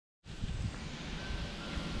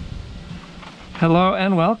Hello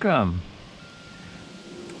and welcome.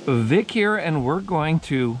 Vic here, and we're going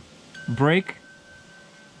to break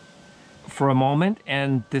for a moment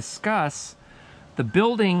and discuss the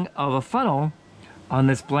building of a funnel on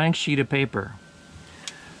this blank sheet of paper.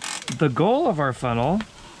 The goal of our funnel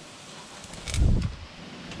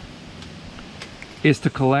is to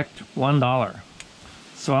collect $1.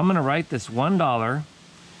 So I'm going to write this $1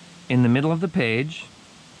 in the middle of the page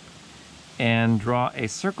and draw a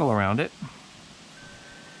circle around it.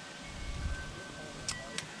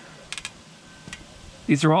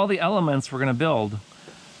 These are all the elements we're going to build.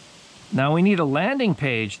 Now we need a landing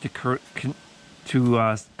page to collect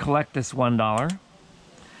this $1.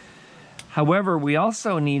 However, we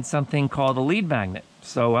also need something called a lead magnet.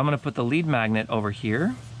 So I'm going to put the lead magnet over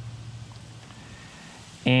here.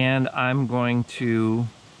 And I'm going to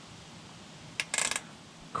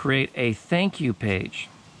create a thank you page.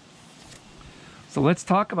 So let's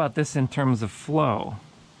talk about this in terms of flow.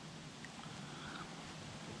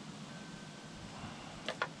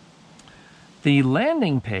 The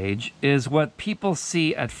landing page is what people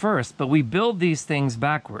see at first, but we build these things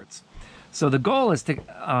backwards. So the goal is to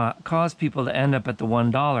cause people to end up at the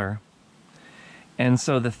 $1. And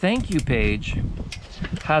so the thank you page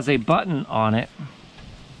has a button on it.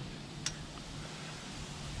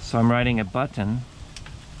 So I'm writing a button,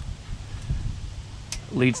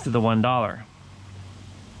 leads to the $1.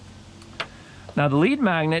 Now the lead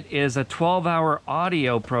magnet is a 12-hour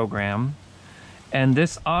audio program. And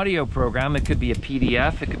this audio program, it could be a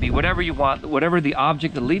PDF, it could be whatever you want, whatever the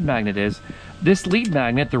object of the lead magnet is. This lead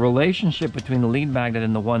magnet, the relationship between the lead magnet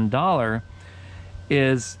and the $1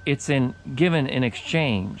 is given in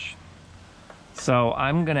exchange. So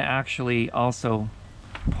I'm going to actually also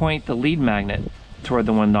point the lead magnet toward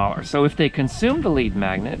the $1. So if they consume the lead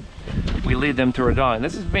magnet, we lead them to $1. And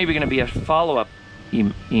this is maybe going to be a follow-up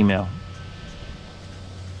email.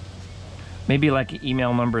 Maybe like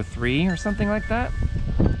email number 3 or something like that.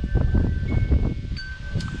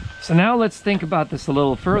 So now let's think about this a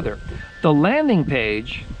little further. The landing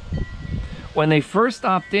page, when they first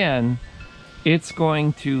opt in, it's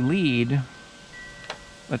going to lead,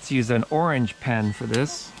 let's use an orange pen for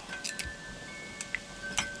this.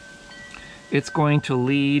 It's going to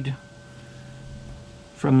lead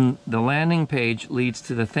from the landing page leads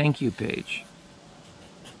to the thank you page.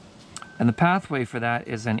 And the pathway for that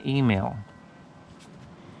is an email.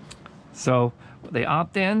 So they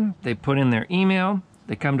opt in, they put in their email,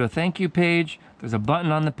 they come to a thank you page, there's a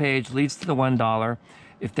button on the page, leads to the $1.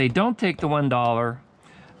 If they don't take the $1,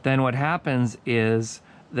 then what happens is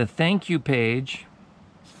the thank you page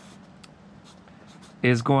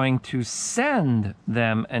is going to send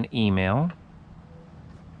them an email.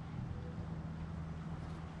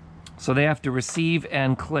 So they have to receive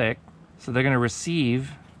and click. So they're going to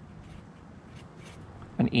receive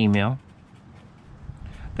an email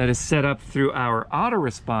that is set up through our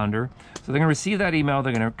autoresponder. So they're going to receive that email,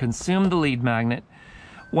 they're going to consume the lead magnet.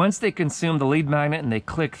 Once they consume the lead magnet and they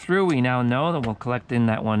click through, we now know that we'll collect in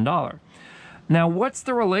that $1. Now, what's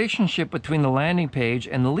the relationship between the landing page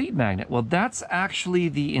and the lead magnet? Well, that's actually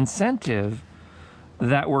the incentive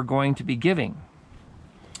that we're going to be giving.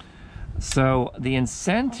 So the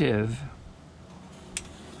incentive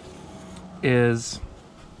is,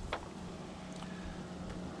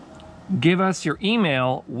 give us your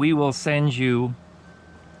email, we will send you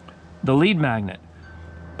the lead magnet.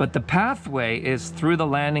 But the pathway is through the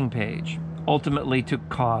landing page, ultimately to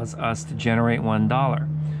cause us to generate $1.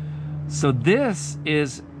 So this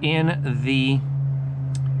is in the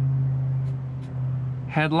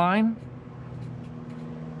headline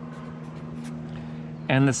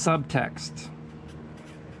and the subtext.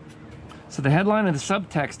 So the headline and the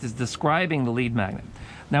subtext is describing the lead magnet.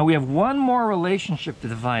 Now we have one more relationship to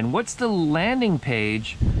define. What's the landing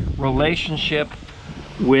page relationship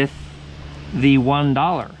with the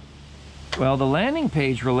 $1? Well, the landing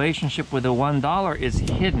page relationship with the $1 is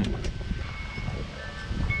hidden.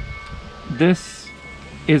 This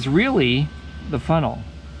is really the funnel.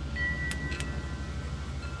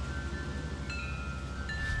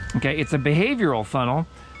 Okay, it's a behavioral funnel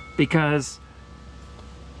because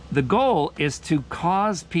the goal is to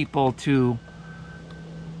cause people to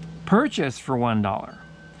purchase for $1.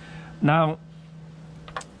 Now,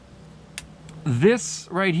 this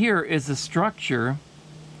right here is the structure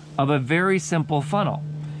of a very simple funnel.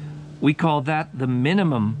 We call that the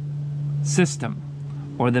minimum system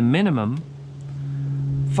or the minimum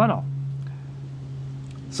funnel.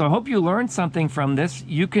 So I hope you learned something from this.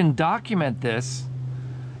 You can document this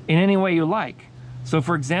in any way you like. So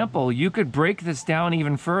for example, you could break this down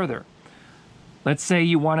even further. Let's say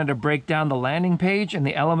you wanted to break down the landing page and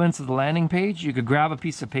the elements of the landing page. You could grab a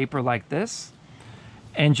piece of paper like this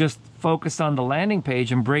and just focus on the landing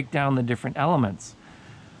page and break down the different elements.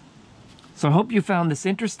 So I hope you found this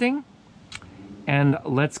interesting, and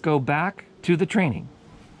let's go back to the training.